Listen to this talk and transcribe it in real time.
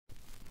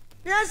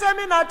Yes, I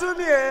mean, to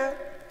me,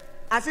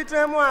 as it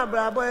am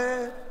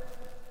Abrabo.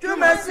 To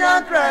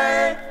Messia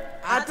cry,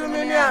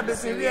 Atuminia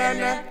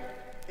Bessiliana.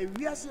 If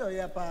we are so,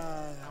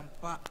 Yapa.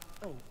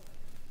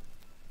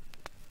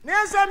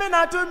 Yes, I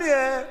mean, to me,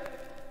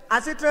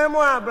 as it am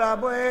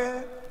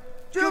Abrabo.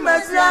 To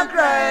Messia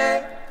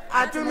cry,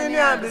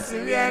 Atuminia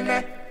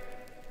Bessiliana.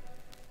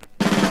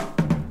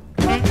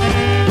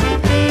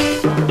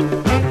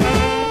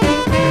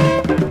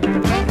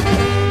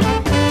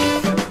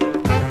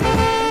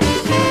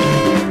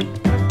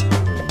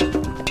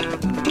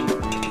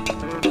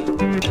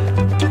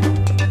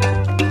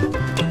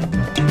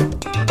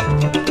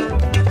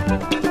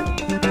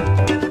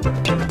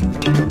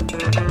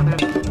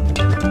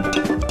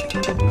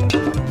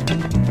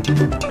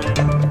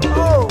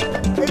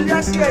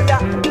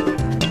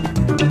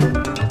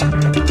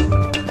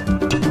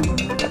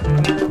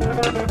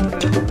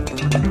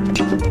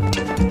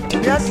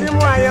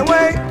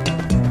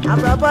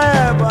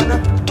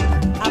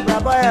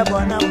 Abrabo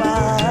Bonaba.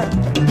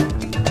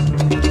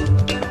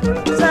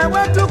 Say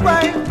where to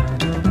buy?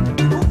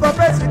 Who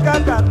basic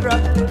kakra?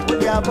 Who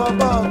ya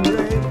bobo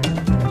grey?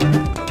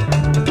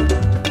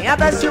 Ya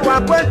besi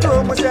wa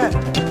kwetu muse.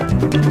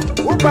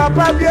 Who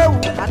papa biu?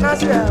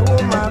 Anase who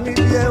mami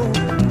biu.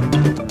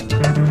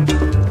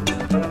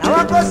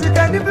 Awa kosi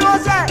kani biu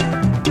se.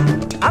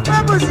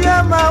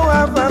 Ababusia ma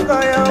wa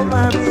fakoyo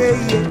mami ye.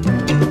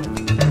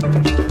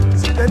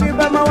 Sikani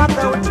ba ma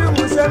waka uchi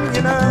muse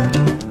mjina.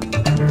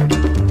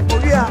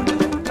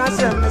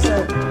 Nasem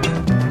say,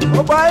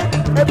 oh boy,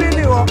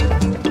 ebini wo,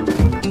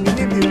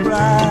 ini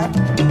bibra.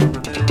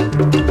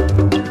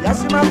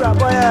 Yasima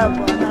brabo ya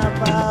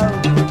bonaba.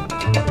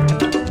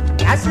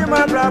 Yasima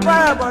brabo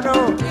ya bono.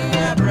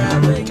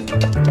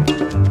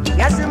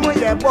 Yasimu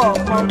ye bo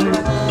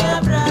mongra.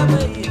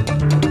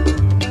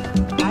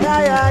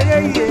 Ayaya ye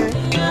ye.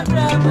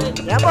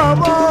 Ye bo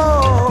mo,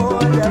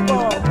 ye bo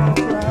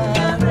mongra.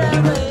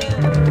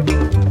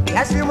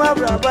 Yasima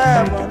brabo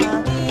ya bona.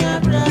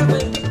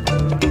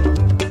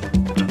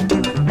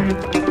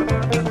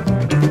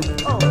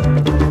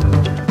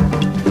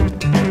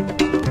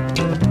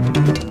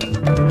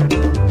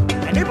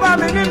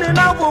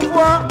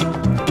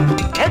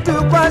 Etu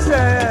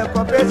kwase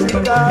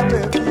kopesika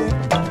befi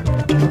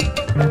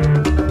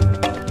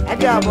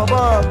Edi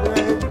abobo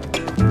gbe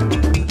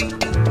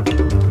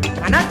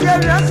Anati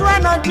esu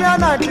anati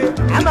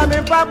ama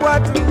mi pa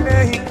boati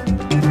nehi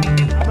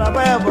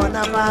Ababa ebo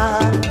na ma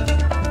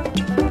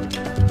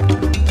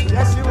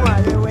Yesi wa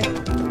yewe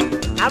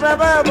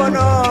Ababa ebo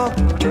no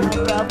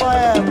Ababa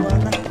ebo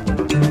na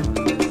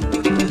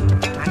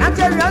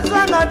Anati esu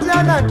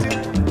anati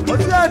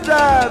Osi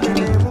ata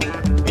mi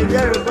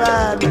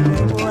Yoruba mi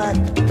muai.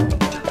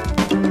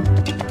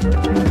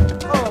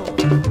 Oh.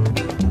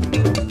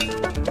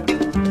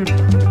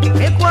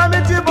 Ikwa mi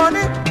ti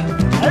boni.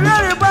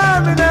 Yoruba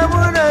mi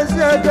mu na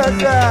si ata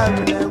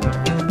mi.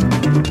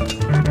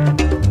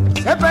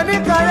 Sepeni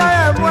kaya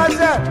ya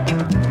muasa.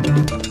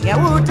 Ya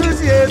wutu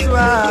si Yesu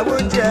a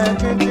wunje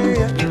titi.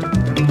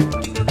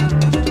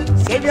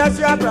 Sebia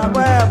si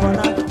Abrabo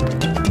bona.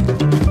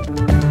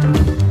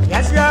 Ya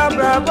si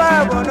Abrabo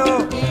bono.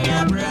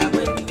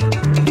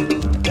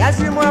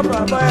 Yasimo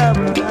Abrabo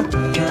bona.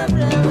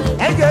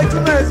 Eje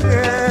tumesi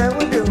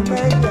we do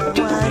make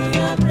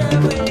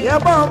one. Ya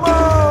bomo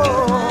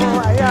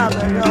aya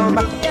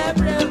benyoma.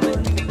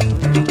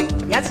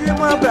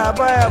 Yasimo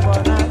Abrabo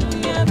bona.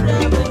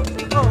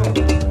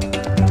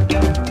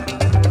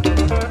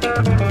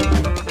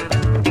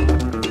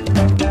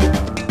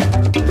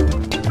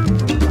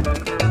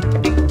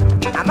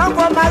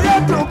 Amako maye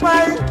to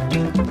pai.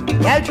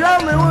 Ya drum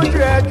me wo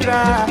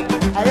dra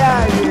aya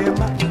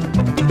yema.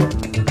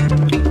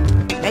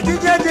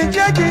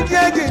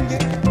 Jinji,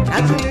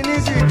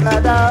 Atunisi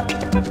Kada,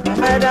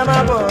 Madame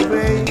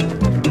Abobe.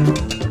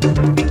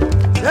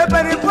 The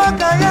very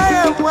fuck I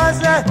am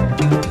was a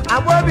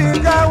Abobi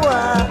Gawa,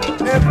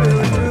 never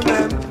to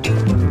them.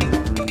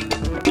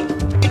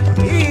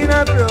 He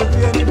never broke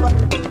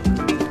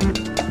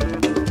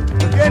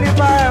any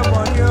fire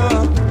on you.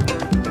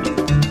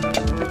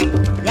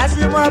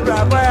 Yasima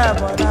Braba,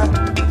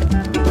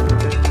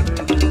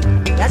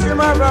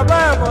 Yasima Braba,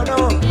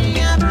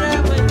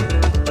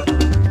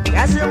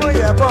 Yasimu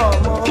ye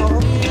bomo.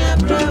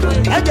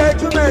 Eje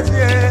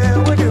tumesi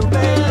we do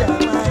make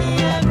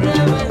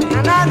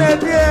Anane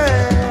pie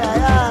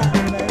aya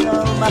meyo.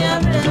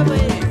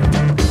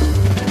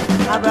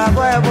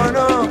 Abrabo e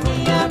bono.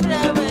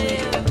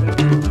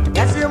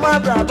 Yasimu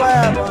Abrabo e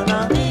bono.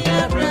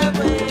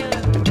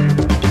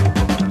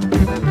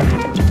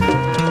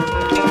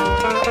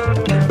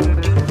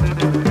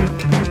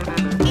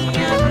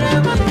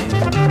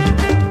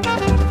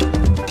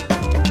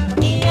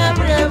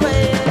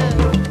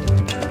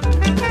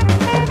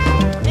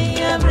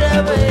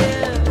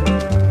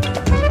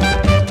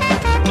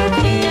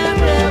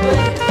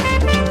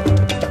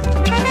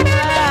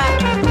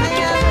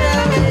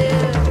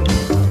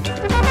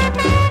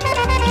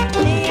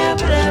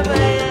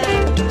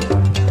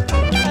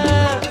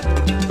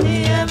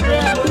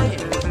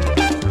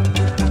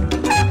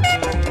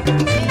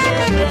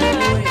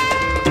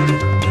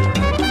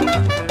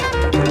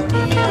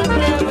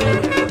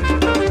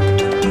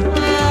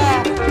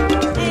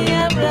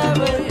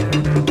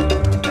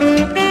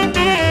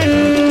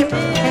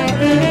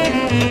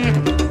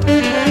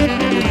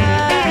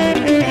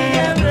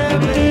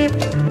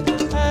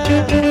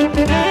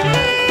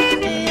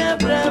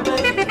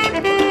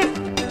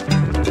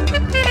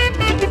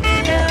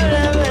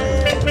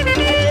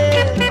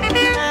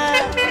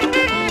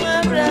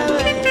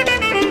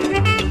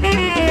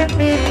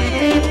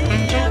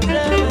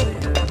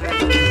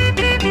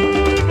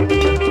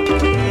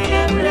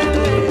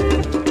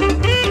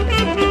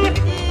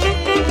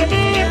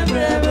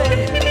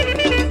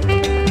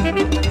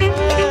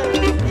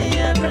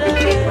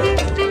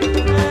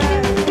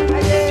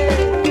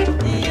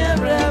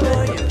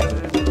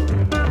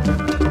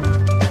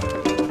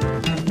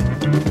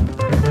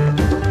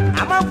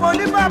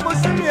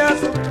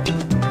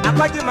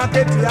 kwaji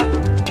maketia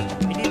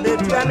idi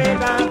betia me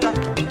danka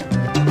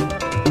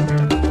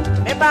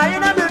me bayi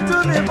na betu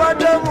me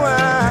bodomu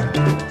a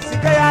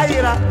sika ya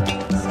yira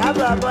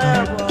sabra boy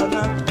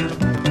bona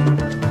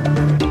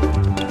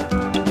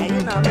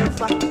ayi na me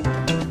fa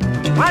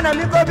mana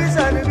mi ko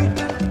bisa ni bi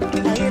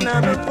ayi na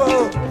me ko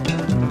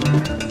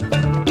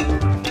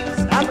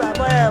sabra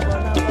boy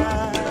bona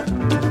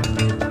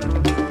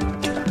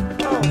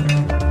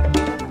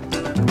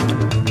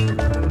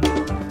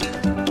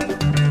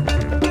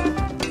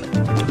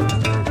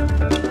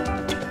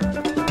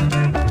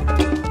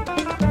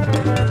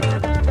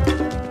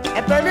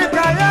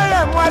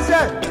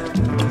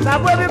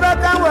Sabwe bi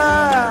bakawa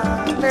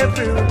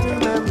nefi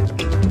utimem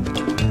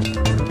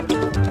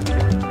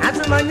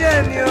Atu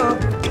manyenio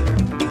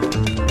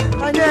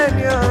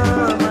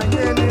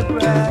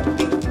pra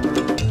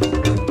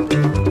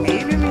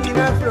Eyi mi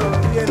nyina fro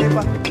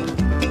yenipa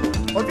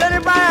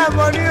Obianipa ya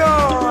monio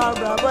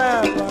Abrabo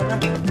ya bona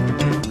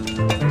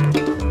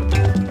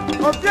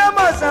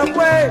Obiamo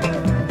sabwe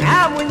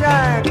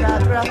Amunya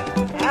kakra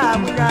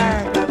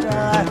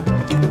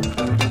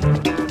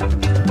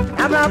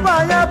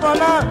Abrabo ya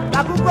bona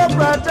Akuko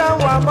brata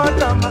wa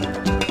matama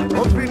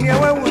Opinie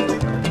we wuti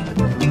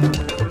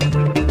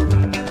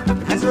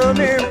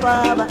Asome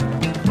baba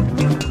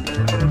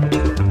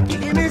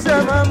Ini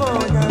sama mo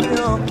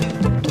nyamyo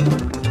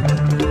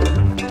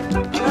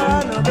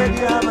No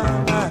bedi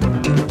mama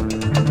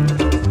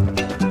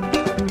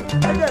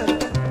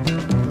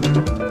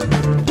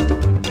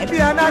Ebi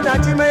anada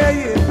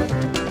chimeye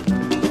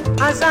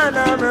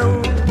Asana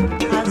me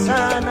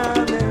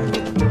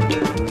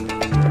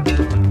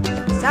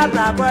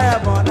Abrabo ya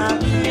bona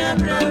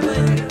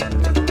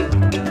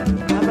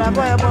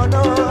Abrabo ya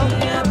bono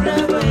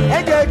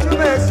Eje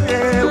tumesi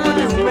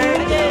wudi ume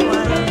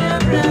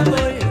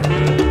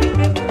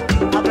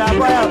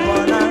Abrabo ya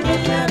bona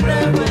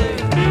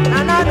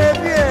Nana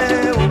devie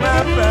ume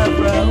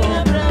frefre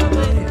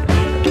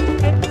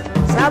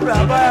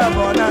Abrabo ya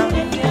bona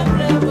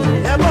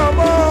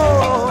Yebobo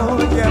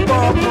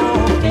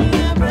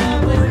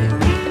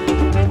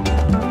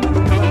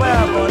Abrabo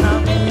ya bona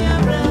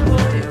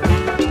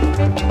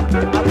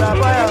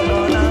Abrabo ya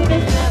bona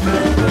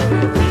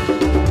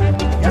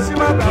Yesi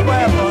ma abrabo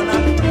ya bona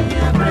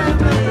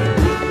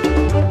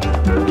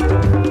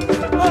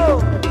Oh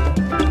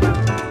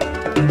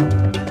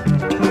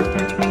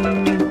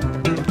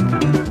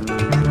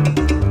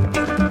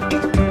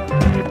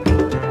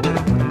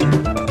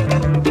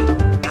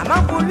Ama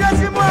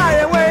kunyesi mo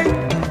ayewe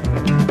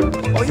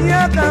Oye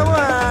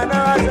kawa na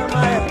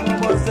wasama ya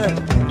mbose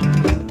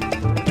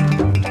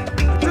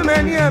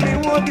Tumeni ya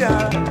miwobia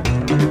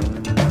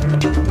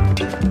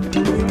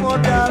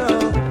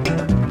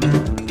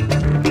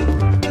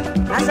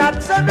As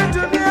I'm sending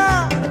to me,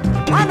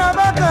 one of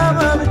my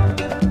common,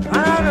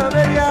 one of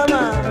the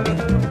Yama.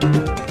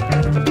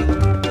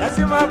 That's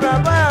in my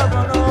brother,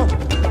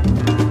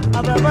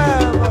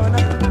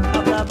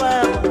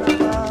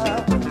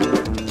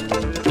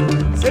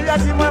 say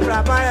that's in my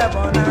brother,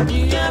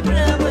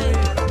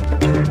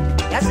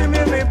 that's in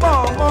me,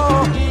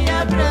 bomb,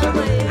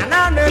 and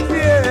I'm the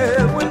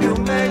fear when you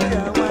make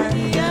your way.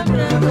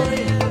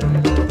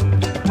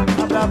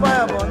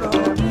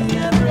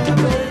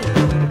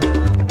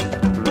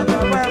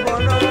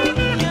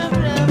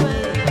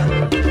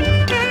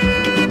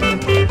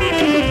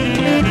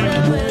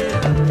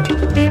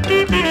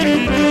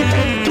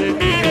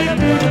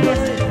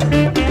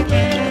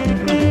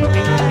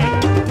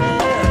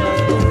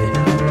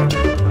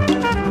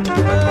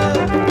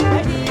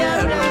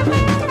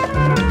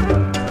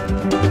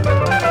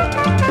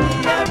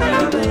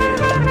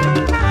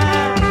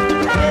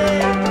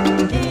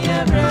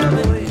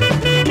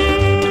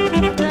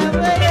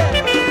 Yeah.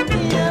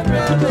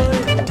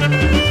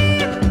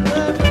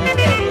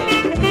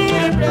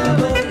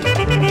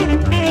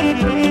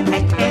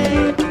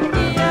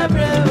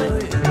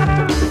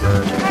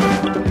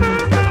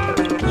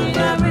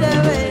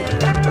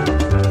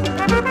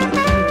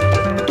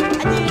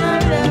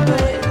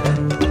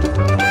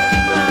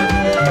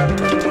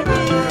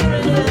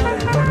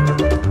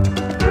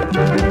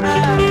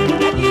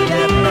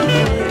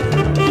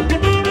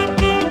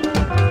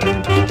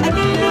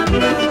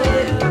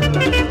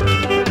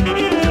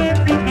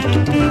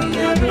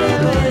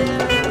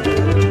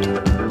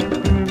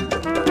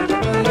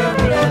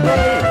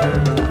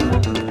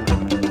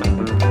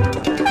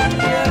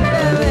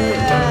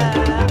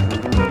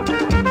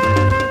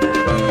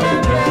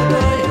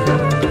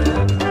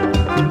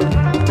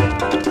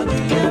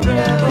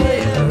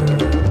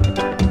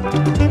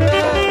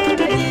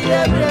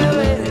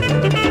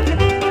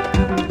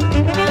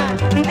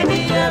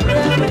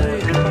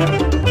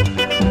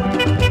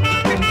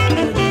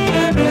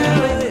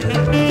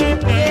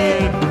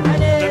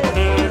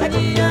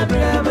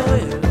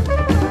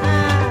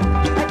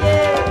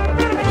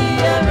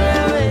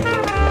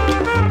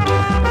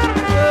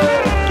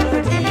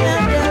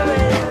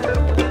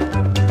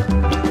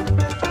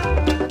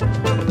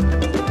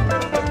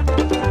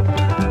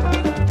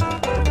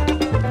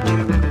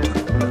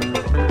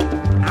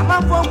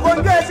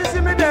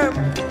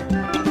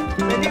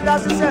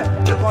 that's it.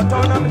 The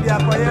cotton of the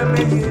Akoya.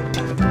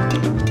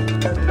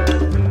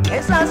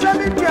 It's a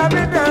 70 of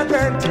the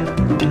dent.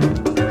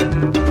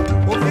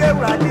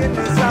 Ohyehye in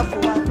the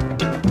Safua.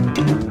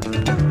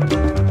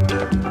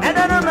 And I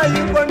don't know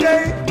you one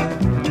day.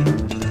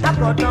 The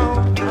cotton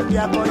of the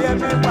Akoya,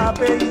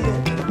 Papa.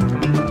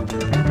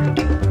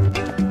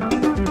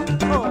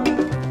 Oh,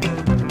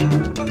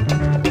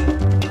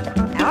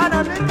 I want to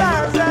be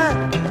there.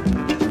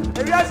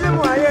 If you see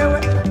my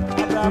way,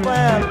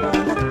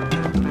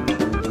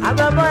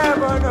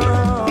 Abrabo, no.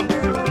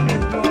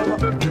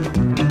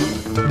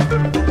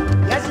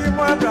 Yes, you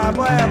want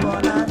Abrabo,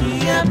 no.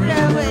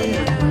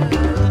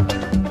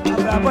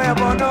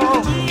 Abrabo, no.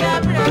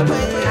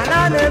 And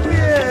I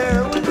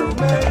never would do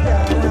make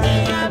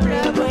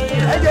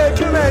I get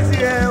you, Messi,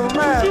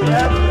 my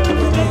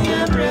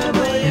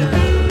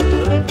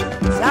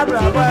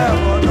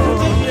Abrabo, no. Abrabo,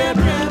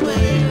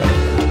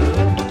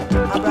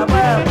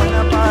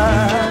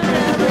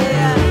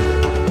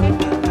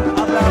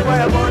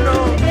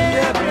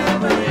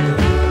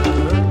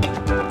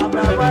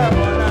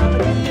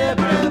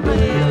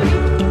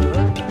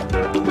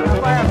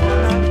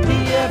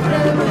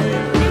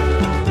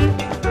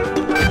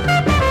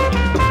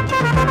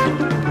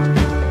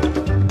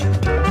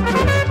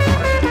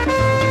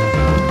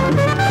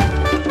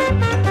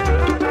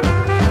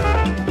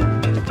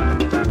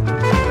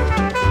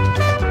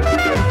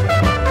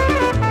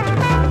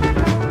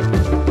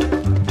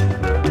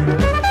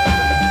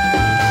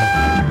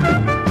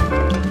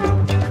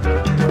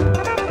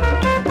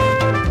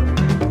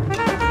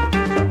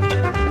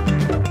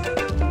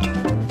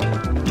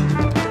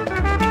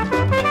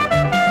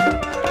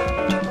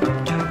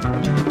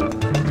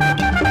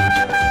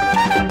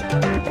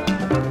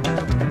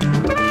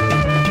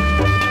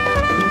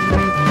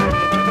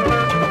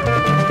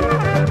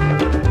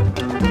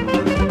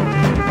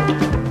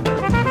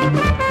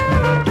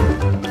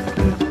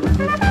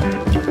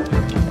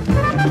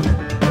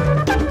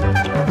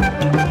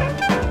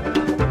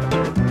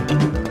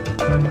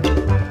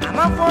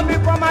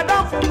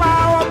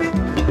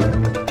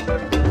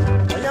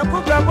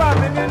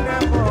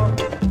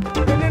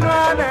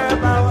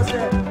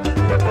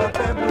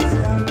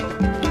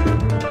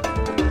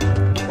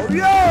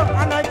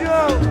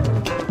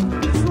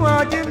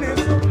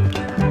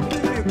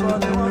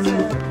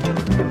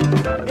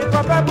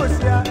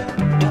 Abusua,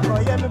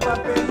 Ohyehye me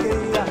papa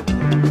yeah.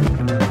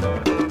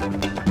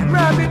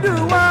 Mrabi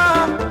duwa,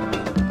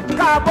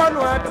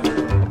 carbonu atu,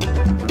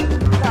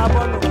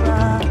 carbonu ra.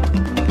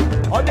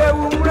 Ode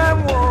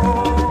umremo,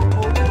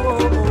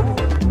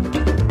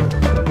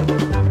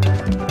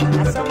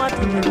 asama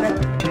tunile.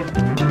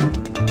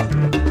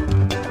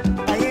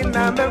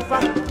 Ayina memfa,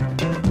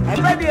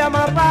 ebedi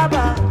ama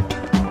baba,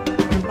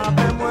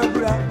 mama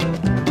mwebra.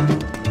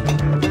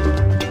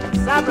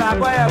 Sabra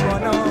boya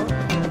bono.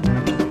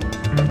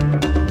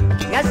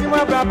 Yes, you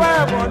are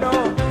Abrabo, no.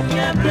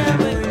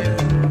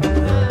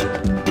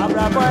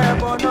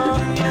 Abrabo, no.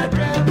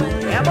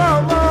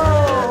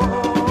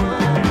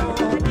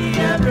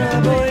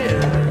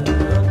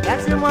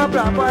 Yes, you are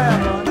Abrabo,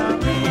 no.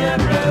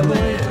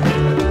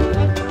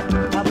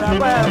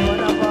 Abrabo,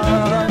 no.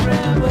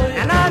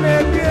 And I'm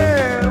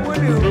here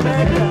with you,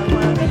 Mega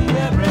one.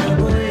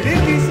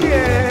 This is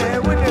here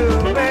with you,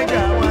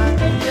 Mega one.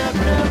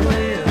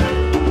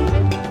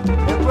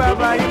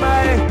 Abrabo,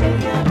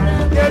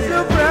 yes,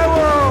 you pray,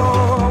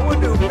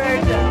 would you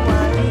make that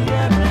one?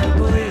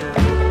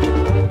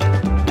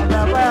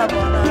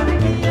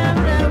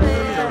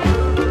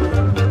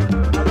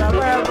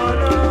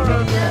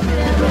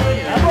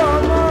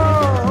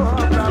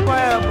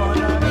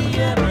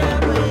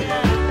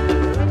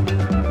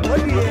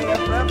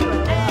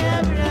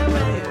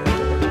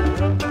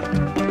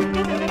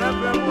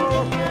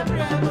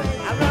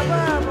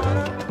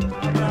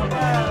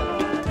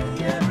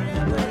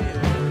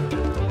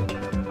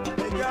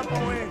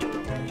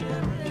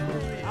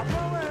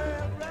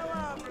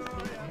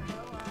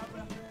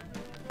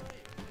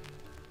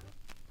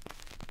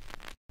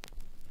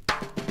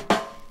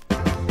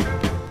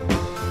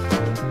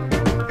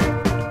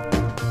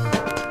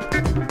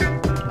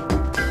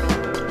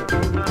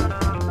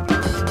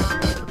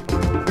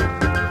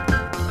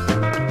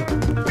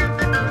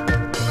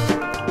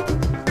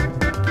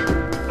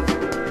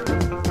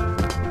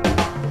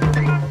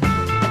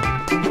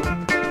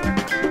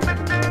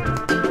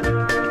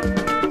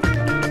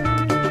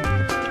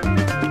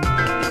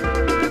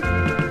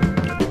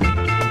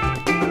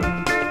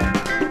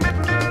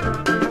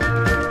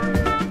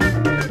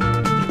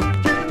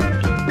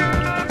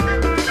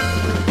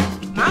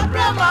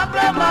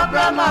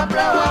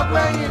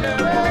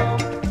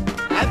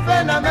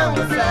 Afei Na Mahu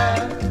Se,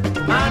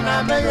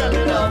 mana me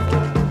yelofo.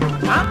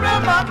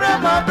 Abrabo,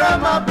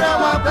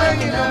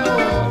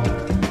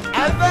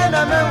 Afei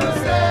Na Mahu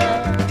Se,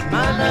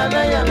 mana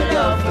me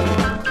yelofo.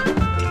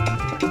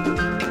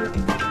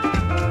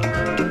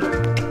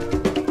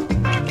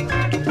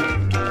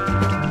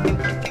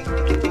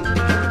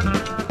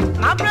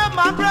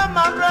 Abrabo,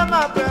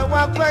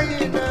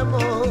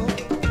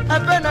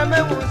 Afei Na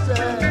Mahu Se,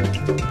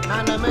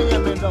 mana me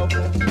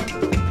yelofo.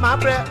 my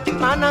bread,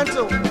 my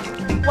nanto.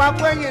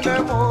 What when you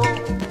know,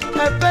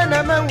 Afei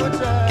Na Mahu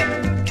Se,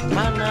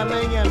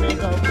 Manamenya me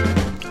go.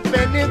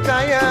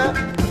 Benikaya,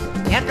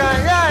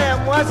 Yakaya,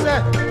 and was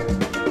it?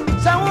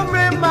 Some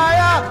bring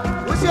Maya,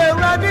 who say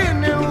ready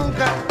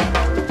Nunga.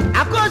 I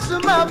got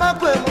some mama,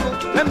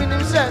 let me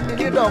send me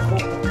the dog.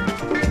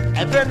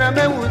 Afei Na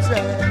Mahu Se,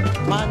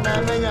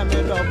 Manamenya me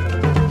go.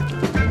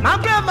 My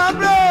bro,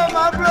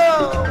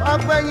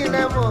 I'm going in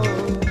the mood.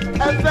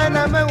 Afei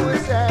Na Mahu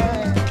Se,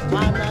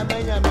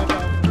 Manamenya me go.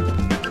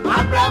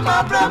 My bro, I'm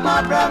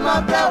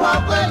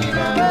going in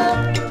the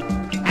mood.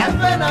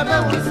 Afei Na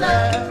Mahu Se,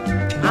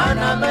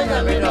 Manamenya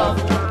me go.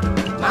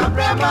 My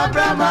bro, I'm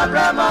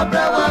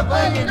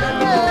going in the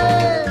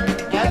mood.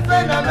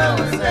 Afei Na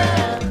Mahu Se,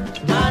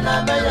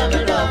 Manamenya me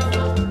go.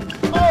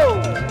 Oh,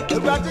 the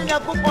Brazilian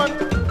coupon.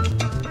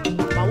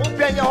 I won't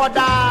pay your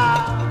order.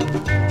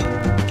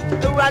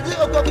 Boadi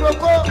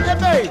okokoko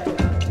ebe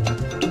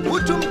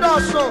utum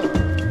doso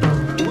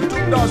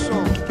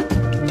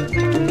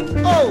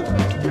oh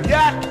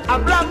yeah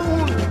Abrabo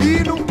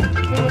dinu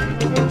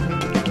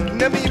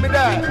nemi me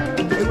da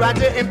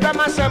Boadi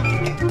empamasem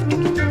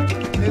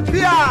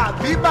ebia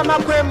biba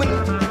makwem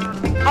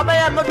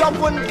abaya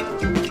medofon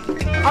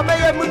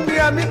abaya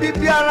mundia mi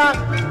bibiara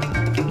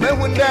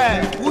mehunde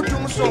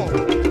utum so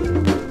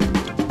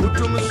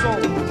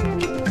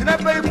tina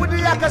pe ibudi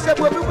yakase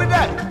bo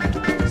bibude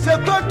se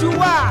go to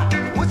wa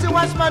wusi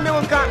wasman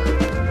nka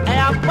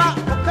ayampa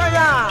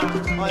okaya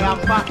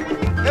oyampa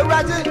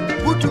Boadi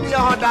butum ye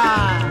hoda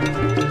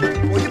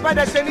oyipa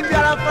da seni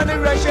biara fa ne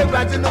reshe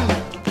Boadi no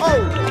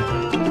oh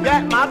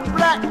get my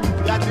black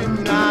Boadi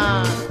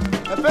na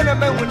Afei Na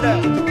Mahu Se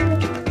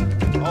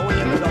oh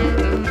ye me do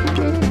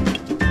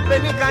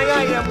benikaya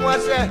ye mo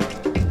se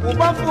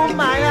ubafu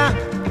maya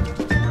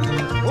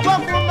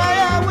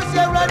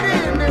wusi ready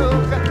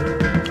nka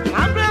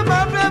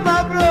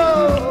my bro,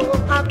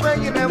 I'm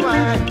going in the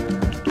way.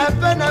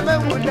 Afei Na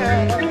Mahu Se,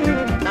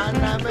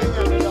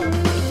 Manamenya me go.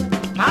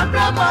 My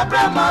bro, I'm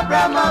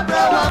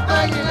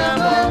going in the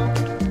way.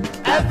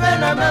 Afei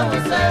Na Mahu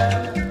Se,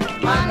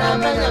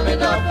 Manamenya me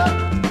go.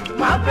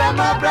 My bro,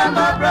 I'm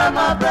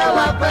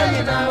going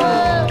in the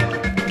way.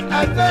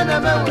 Afei Na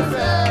Mahu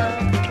Se,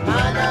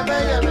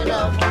 Manamenya me go.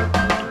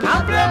 My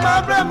bro,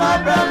 I'm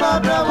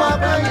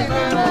going in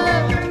the way.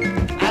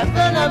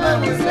 Afei Na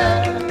Mahu Se,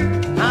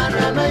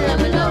 Manamenya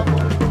me go.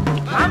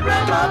 My bro,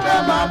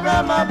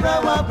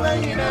 I'm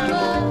going in the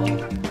mood.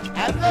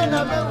 Afei Na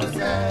Mahu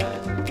Se,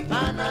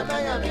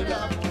 Manamenya me go.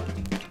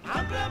 My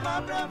bro,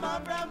 I'm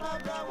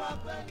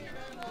going in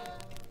the mood.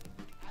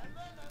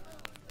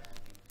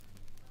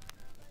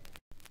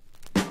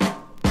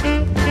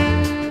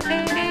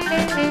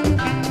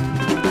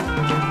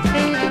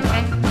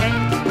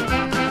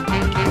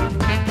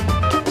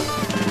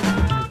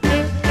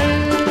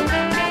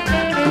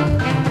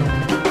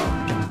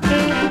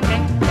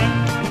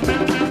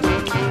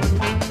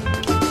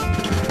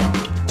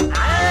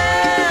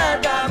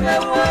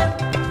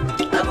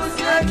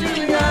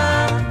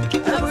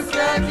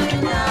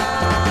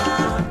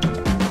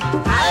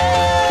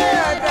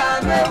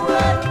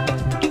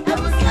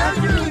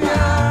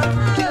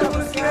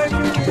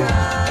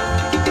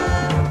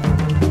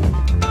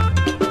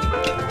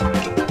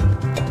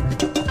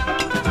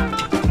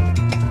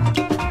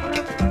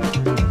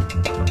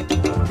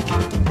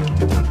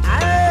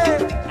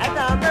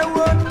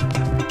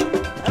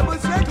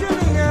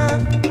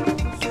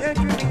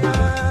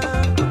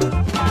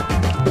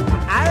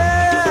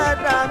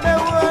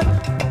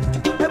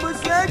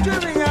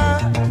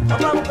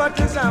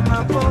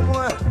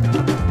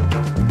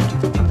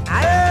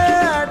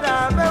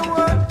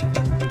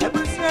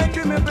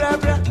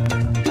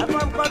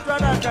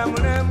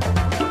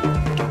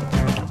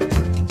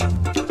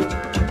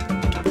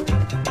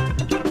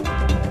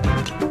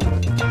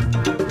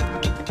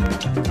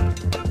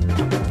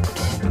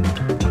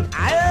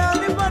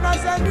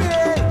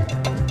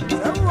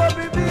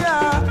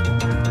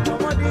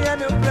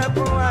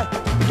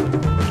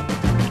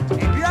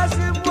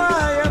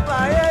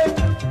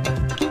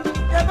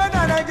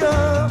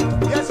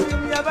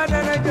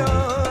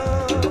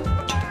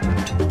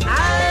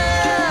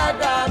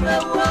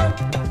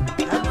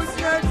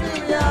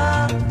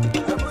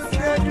 Abusua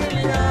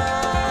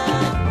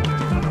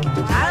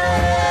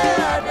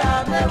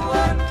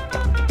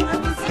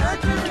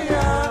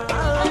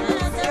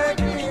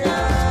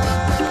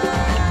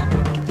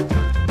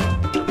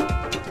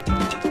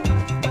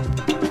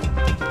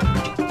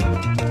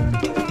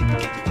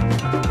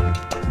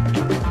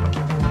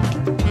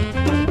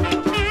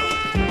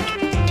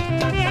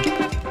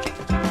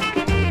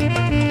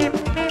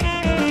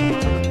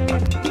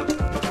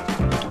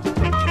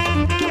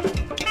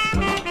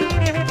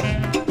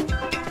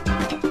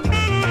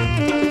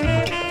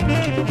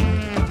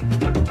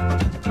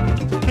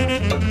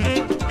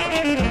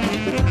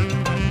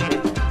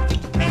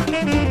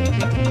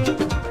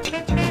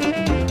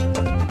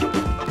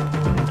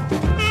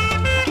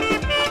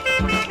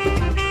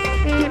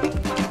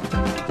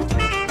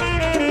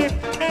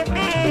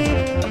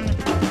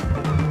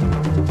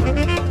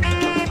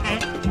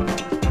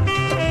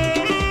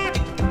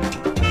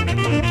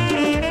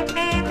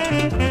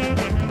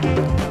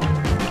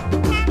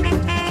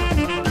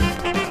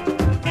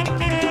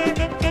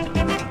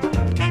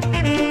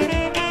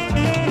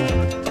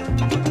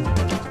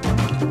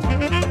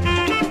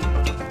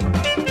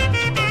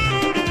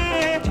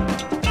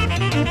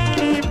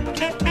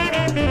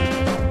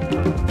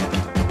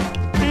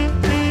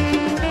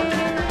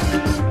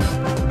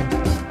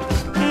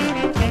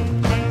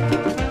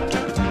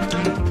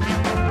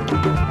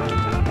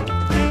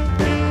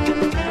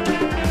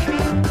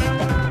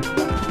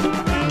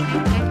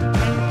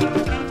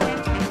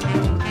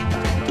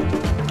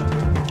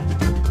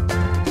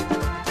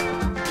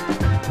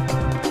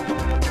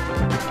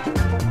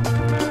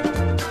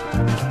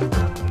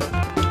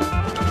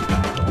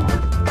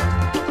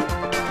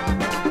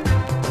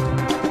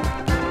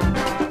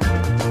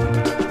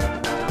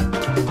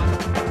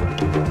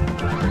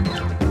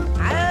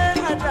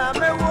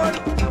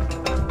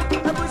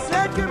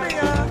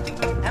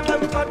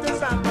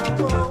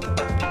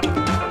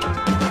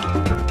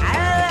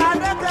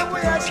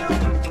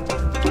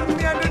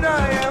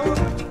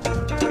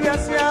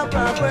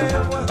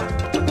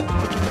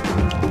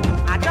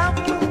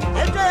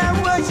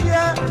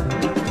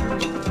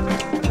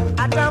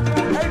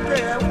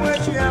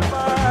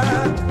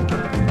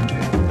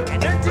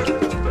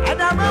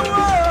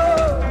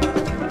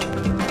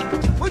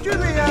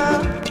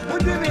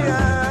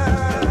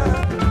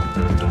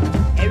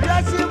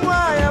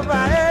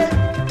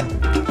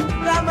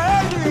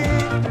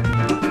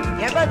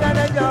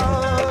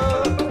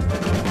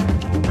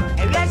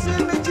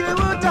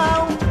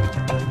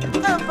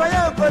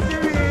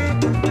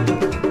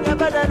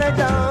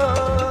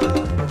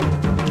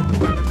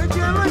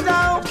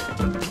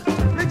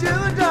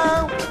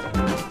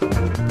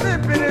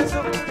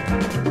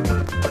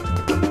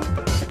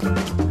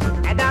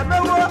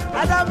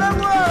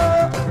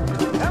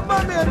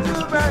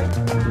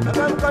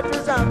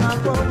to Sama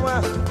Koma.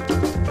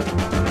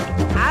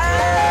 I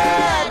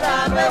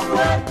am a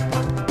boy.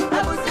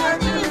 Abusua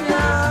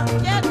Junior.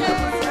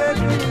 Abusua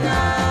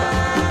Junior.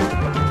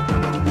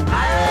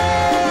 I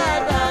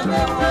am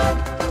a boy.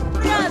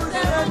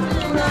 Abusua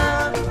Junior.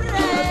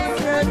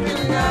 Abusua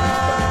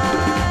Junior.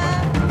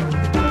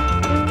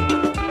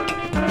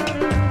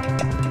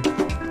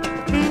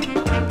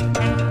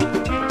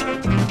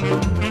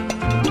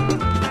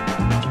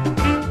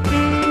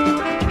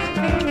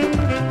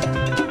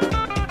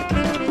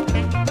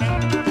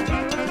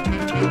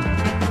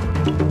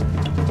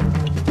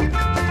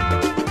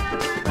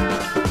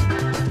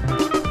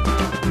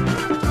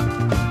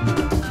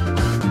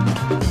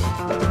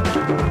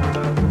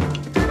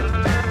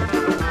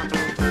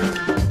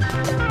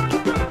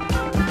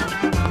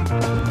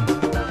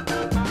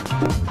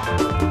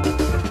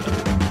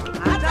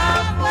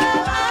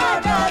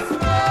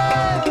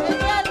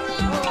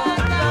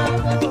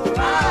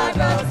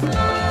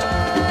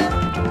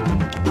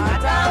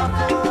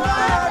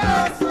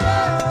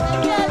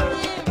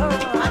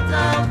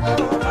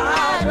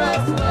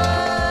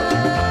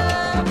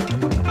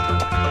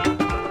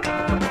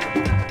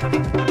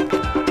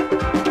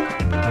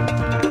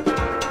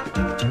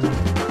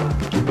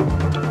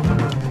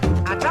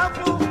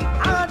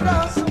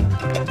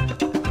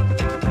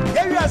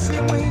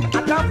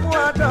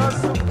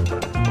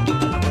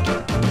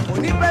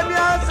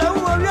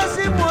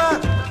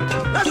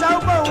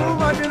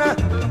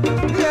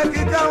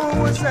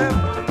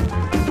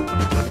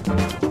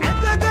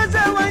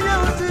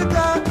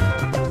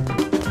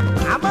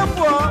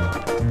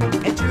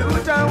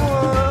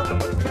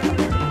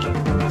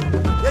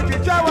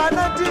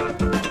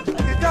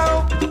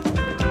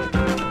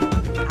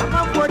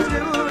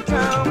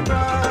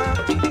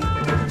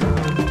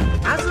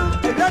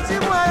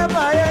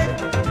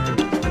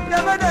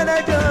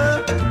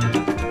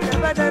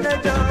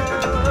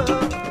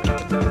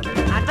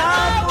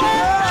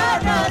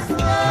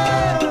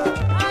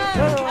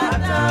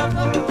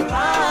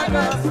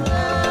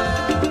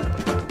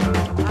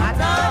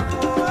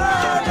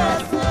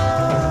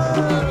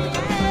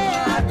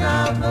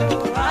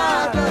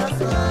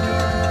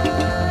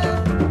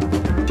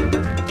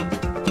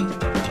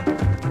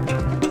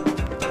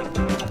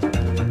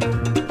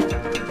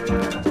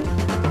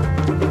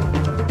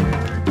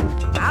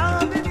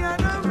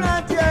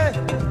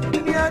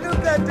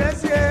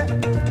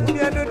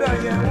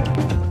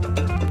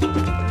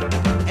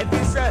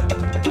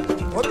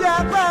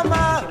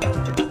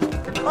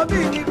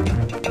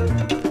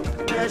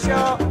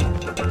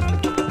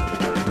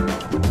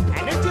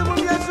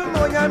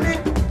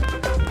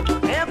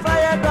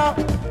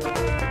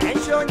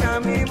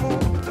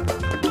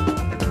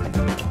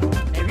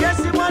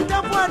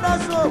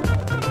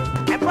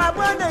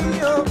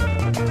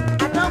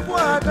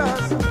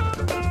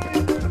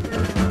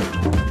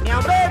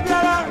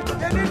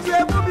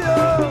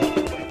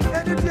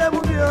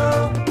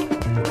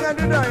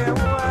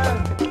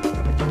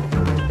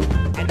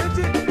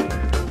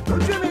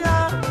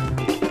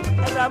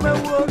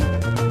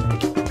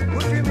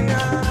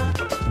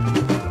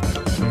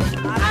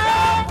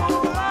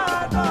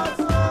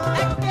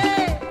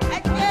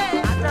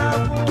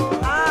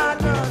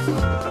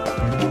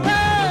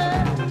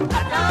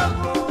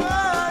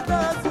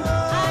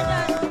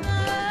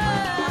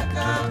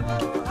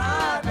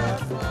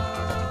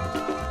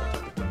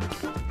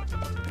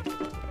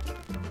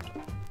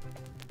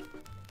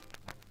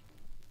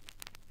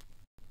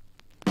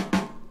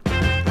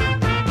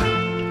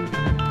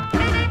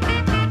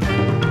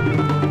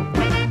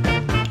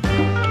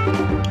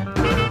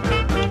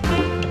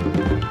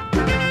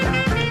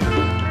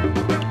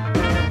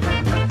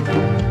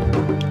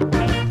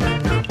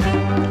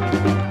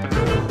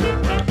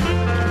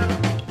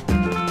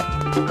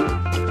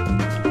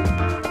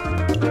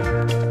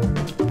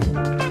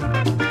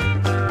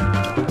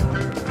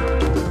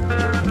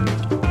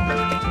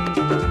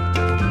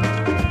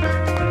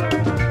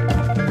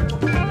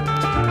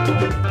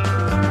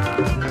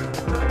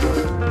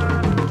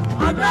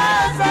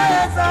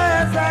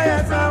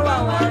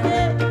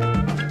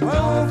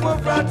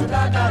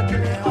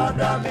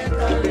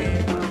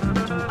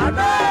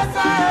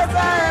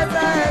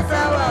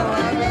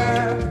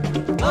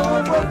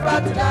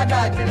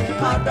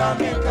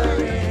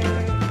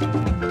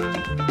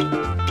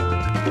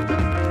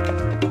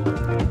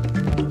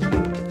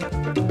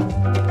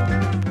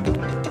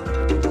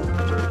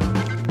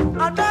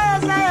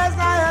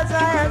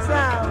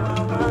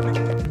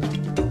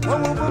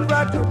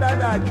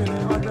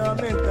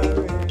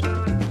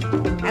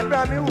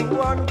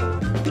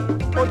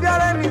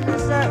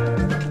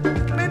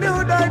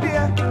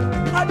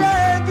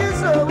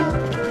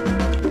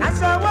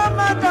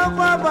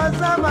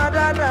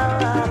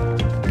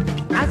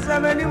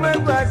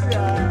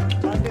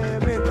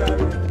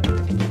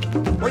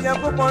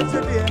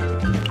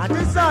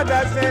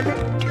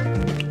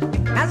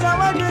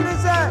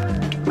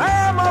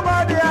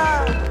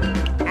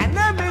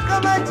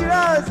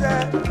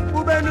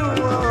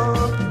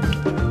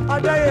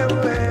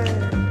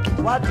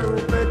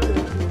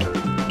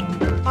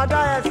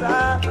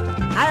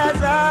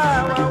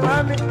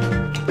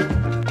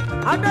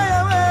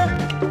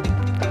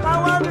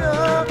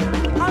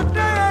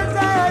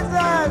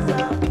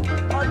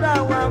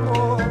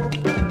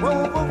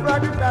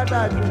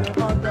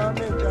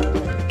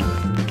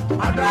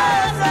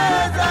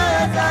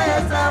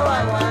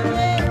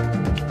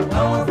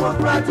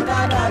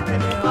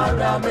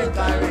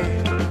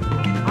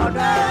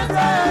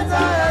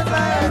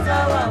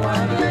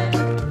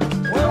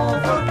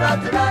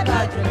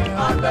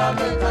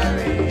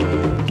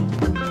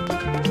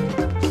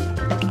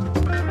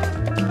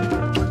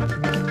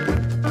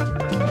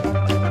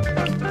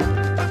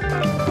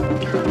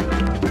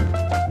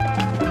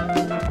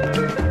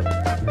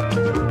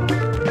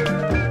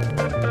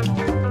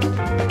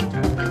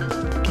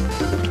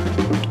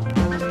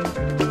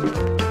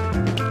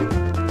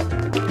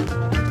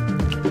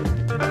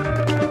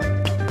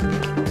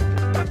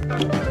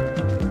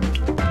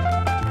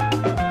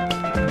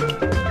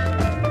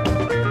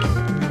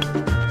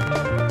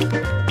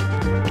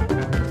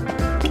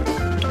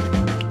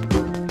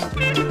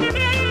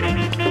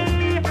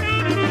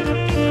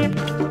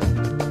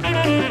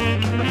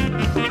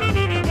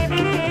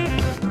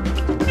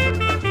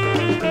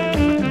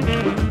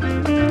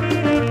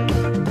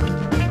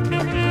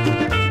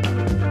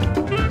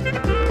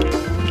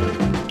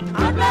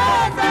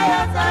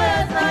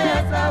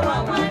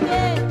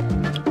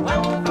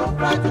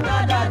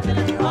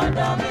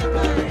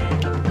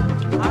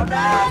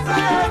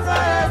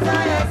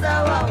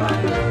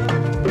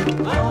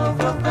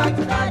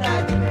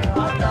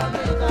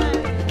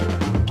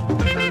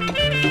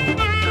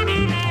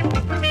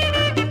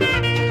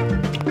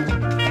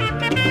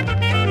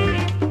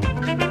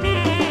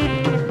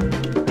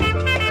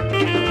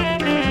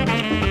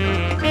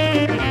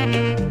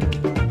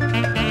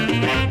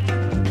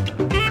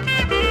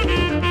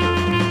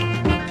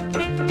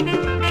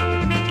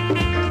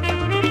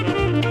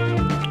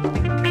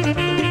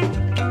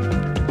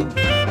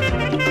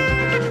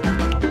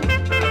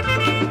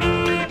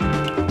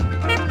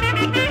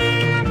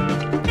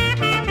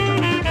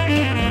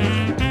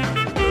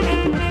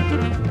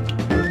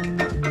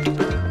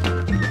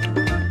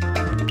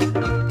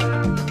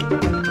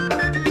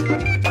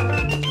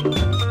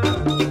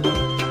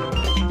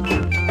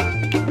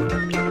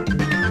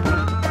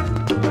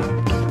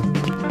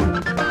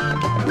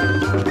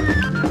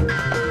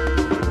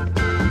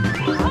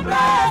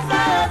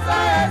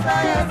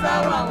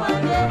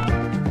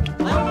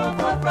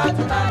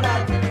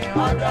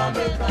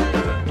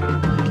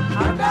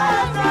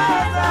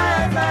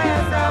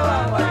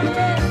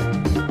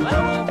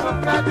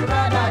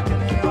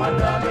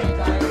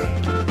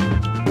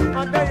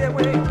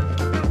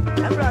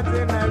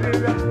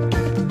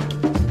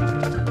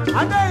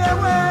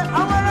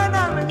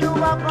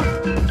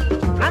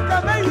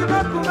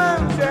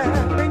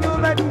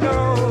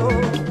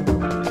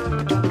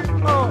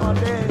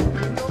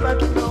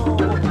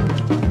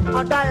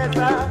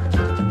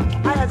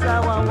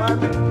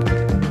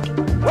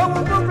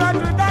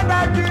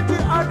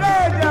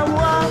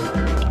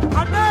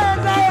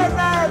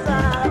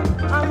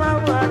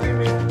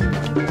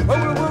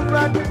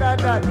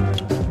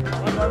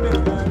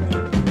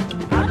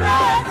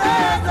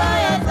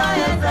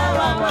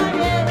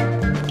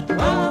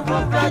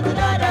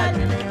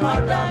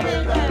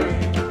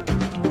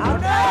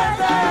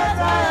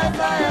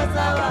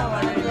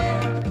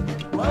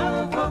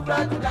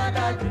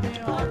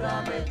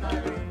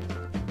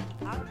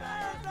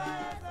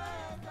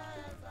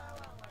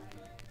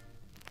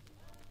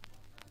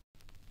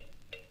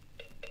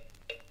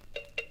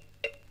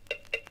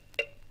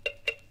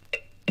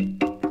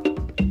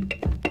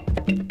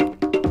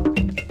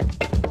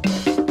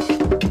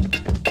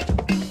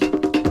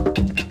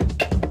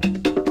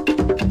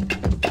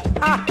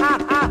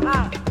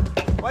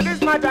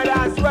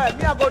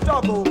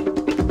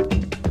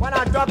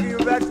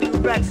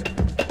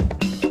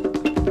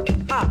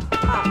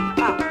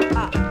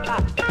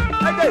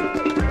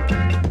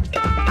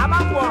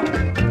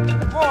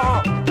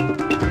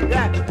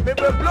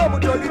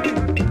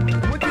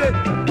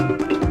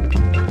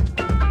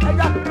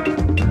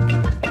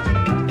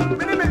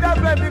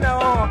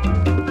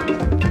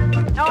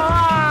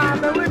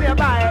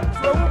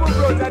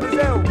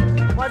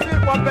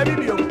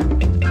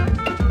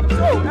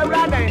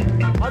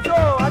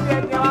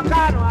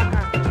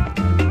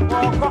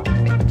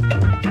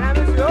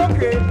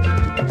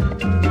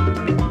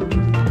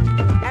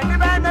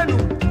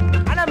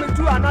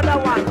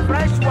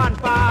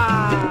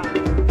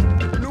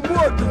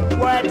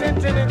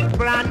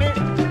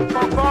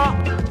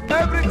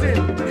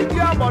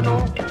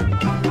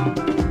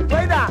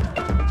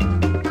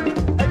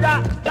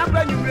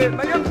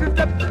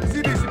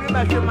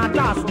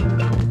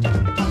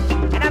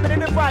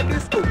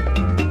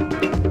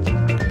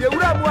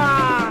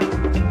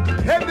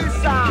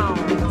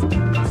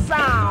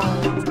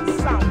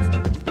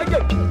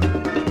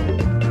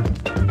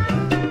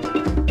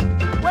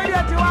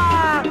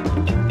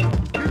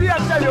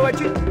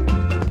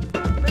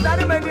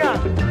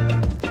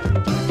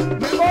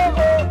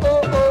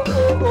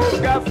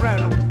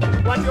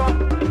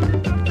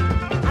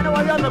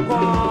 you me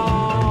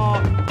call.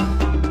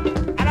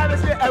 And I will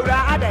say, I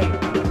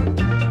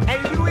and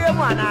you hear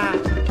one.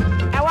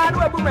 I want to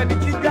woman to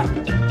get,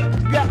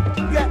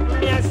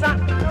 yes, son.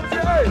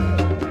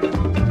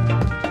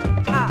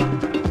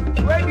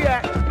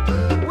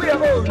 We are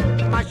old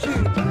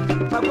machine,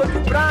 but go to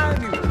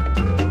brand new.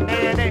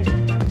 And then,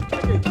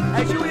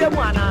 as you hear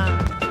one,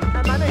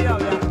 I'm an area.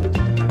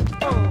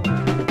 Oh,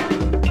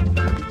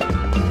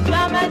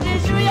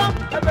 Yamashuya,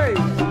 a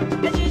baby,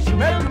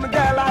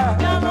 Megala,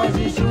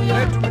 Yamashuya,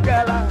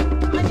 Megala,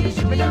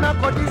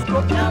 Disco,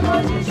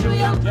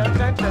 Yamashuya,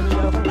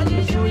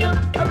 Yamashuya,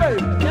 a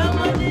baby,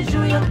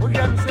 Yamashuya, we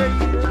can say,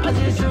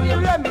 Yamashuya,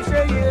 let me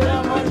say,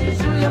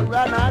 Yamashuya,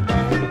 run out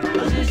there,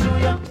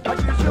 Yamashuya,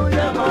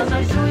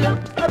 Yamashuya,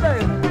 a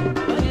baby.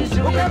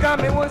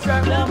 Come in one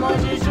side, come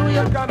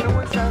in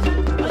one side.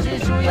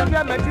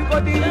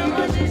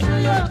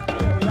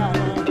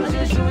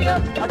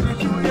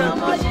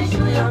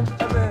 Yamashuya,